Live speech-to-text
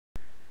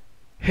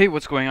Hey,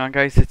 what's going on,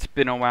 guys? It's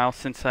been a while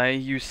since I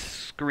used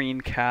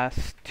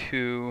Screencast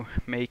to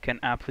make an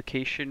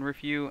application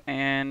review,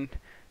 and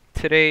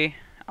today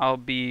I'll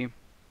be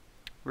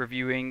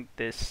reviewing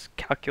this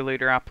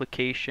calculator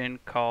application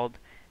called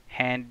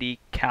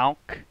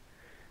handyCalc.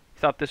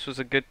 Thought this was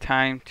a good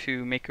time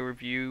to make a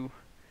review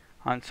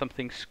on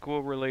something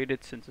school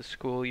related since the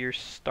school year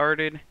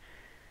started,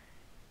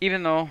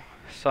 even though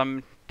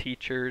some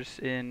teachers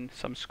in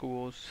some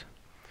schools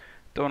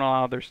don't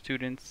allow their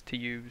students to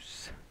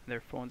use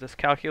their phones as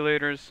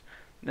calculators.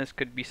 This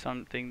could be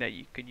something that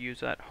you could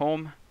use at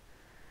home.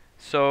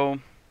 So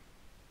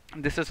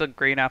this is a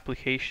great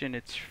application.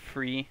 It's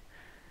free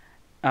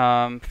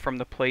from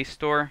the Play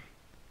Store,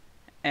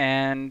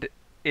 and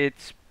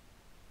it's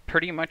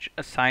pretty much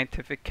a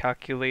scientific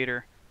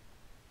calculator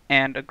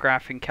and a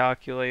graphing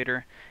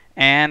calculator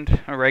and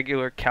a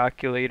regular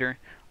calculator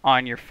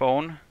on your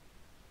phone.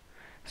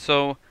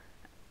 So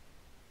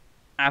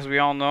as we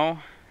all know,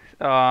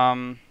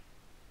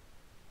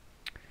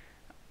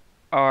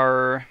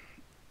 our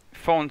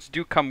phones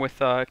do come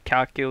with a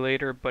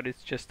calculator, but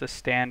it's just a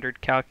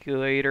standard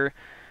calculator,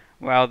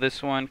 while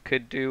this one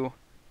could do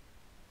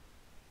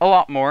a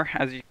lot more.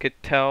 As you could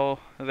tell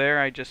there,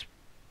 I just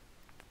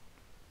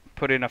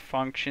put in a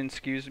function,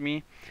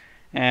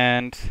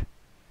 and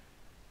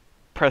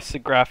press the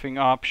graphing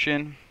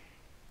option.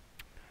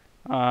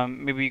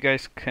 Maybe you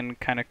guys can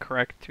kind of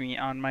correct me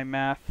on my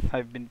math.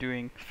 I've been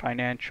doing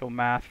financial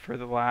math for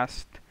the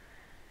last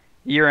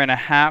year and a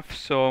half,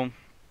 so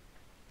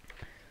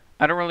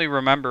I don't really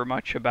remember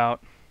much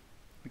about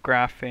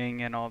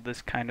graphing and all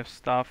this kind of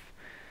stuff.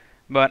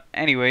 But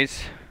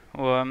anyways,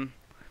 I'm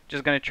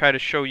just going to try to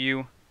show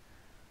you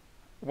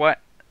what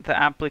the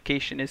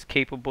application is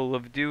capable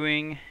of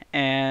doing,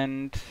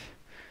 and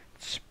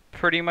it's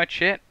pretty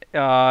much it.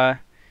 There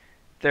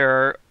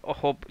are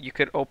you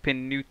could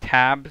open new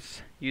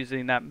tabs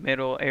using that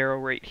middle arrow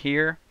right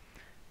here,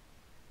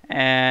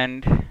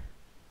 and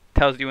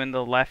tells you in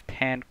the left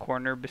hand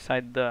corner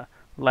beside the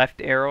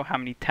left arrow how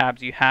many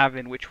tabs you have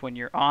and which one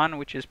you're on,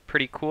 which is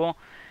pretty cool.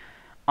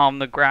 On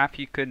the graph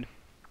you could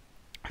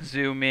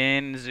zoom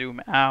in,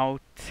 zoom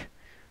out.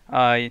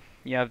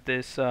 You have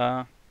this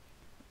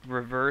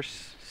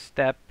reverse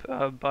step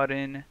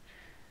button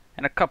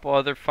and a couple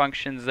other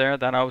functions there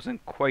that I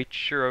wasn't quite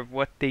sure of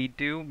what they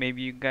do.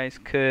 Maybe you guys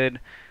could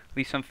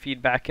leave some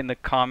feedback in the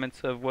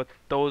comments of what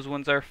those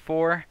ones are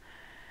for.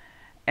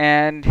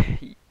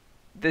 And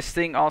this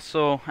thing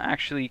also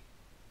actually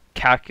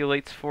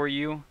calculates for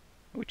you,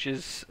 which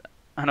is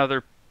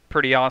another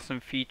pretty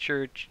awesome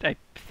feature. I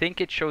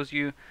think it shows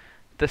you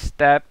the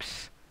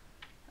steps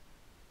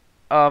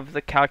of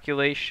the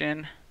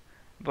calculation,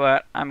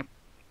 but I'm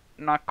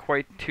not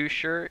quite too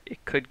sure.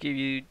 It could give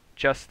you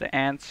just the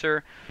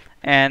answer,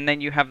 and then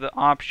you have the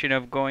option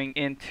of going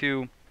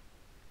into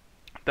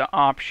the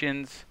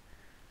options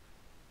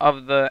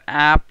of the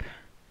app,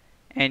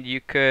 and you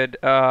could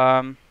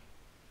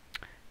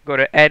go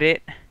to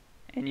edit,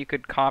 and you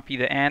could copy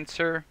the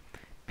answer,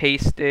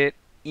 paste it,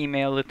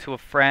 email it to a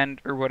friend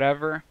or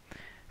whatever.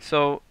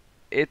 So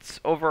it's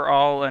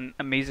overall an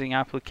amazing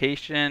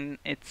application.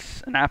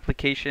 It's an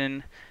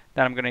application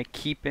that I'm going to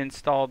keep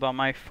installed on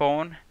my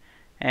phone,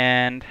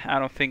 and I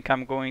don't think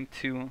I'm going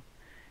to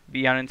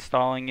be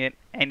uninstalling it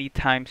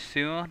anytime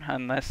soon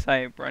unless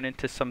I run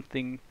into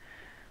something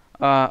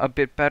a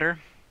bit better.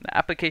 The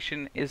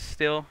application is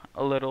still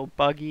a little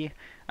buggy.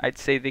 I'd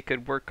say they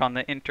could work on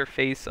the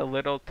interface a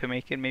little to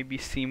make it maybe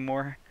seem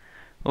more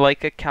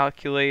like a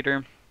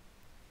calculator.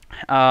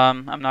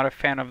 I'm not a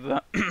fan of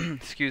the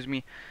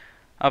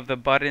of the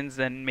buttons,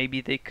 and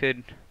maybe they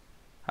could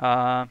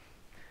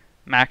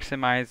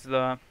maximize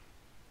the,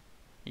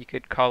 you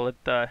could call it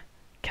the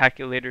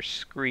calculator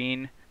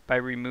screen, by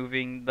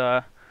removing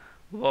the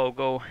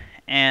logo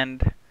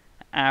and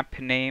app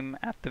name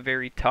at the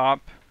very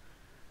top.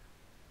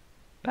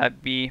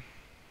 That'd be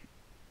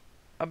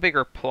a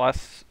bigger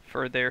plus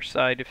for their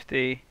side if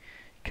they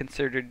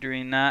considered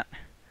doing that.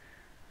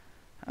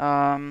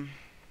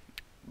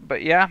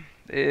 But yeah,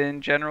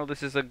 in general,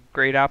 this is a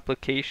great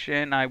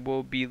application. I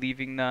will be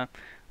leaving the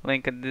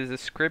link in the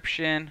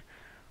description,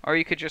 or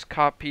you could just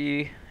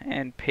copy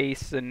and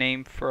paste the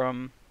name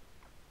from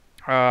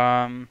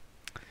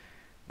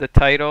the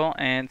title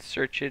and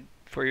search it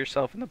for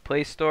yourself in the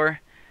Play Store.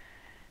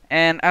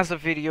 And as the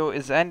video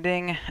is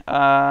ending,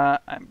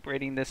 I'm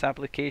rating this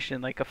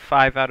application like a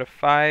 5 out of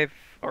 5,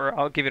 or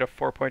I'll give it a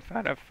 4.5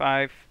 out of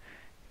 5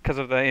 because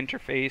of the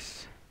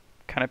interface.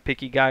 Kind of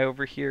picky guy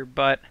over here,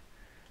 but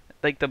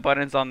like the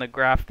buttons on the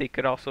graph, they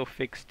could also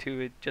fix too.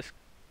 It just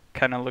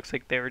kind of looks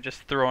like they were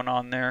just thrown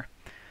on there.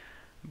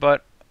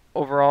 But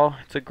overall,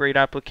 it's a great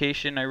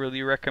application. I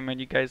really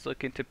recommend you guys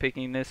look into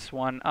picking this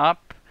one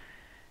up.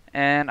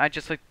 And I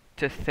just like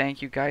to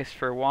thank you guys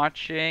for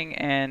watching,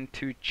 and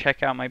to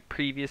check out my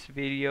previous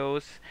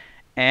videos.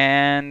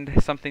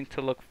 And something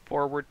to look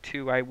forward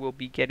to, I will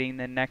be getting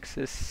the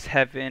Nexus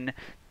 7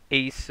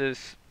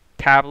 Asus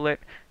tablet,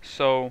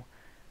 so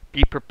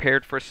be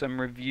prepared for some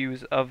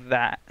reviews of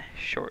that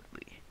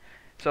shortly.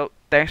 So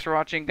thanks for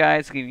watching,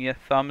 guys. Give me a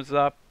thumbs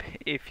up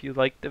if you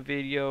liked the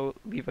video.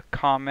 Leave a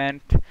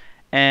comment,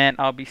 and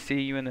I'll be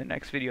seeing you in the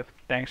next video.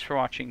 Thanks for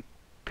watching.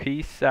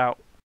 Peace out.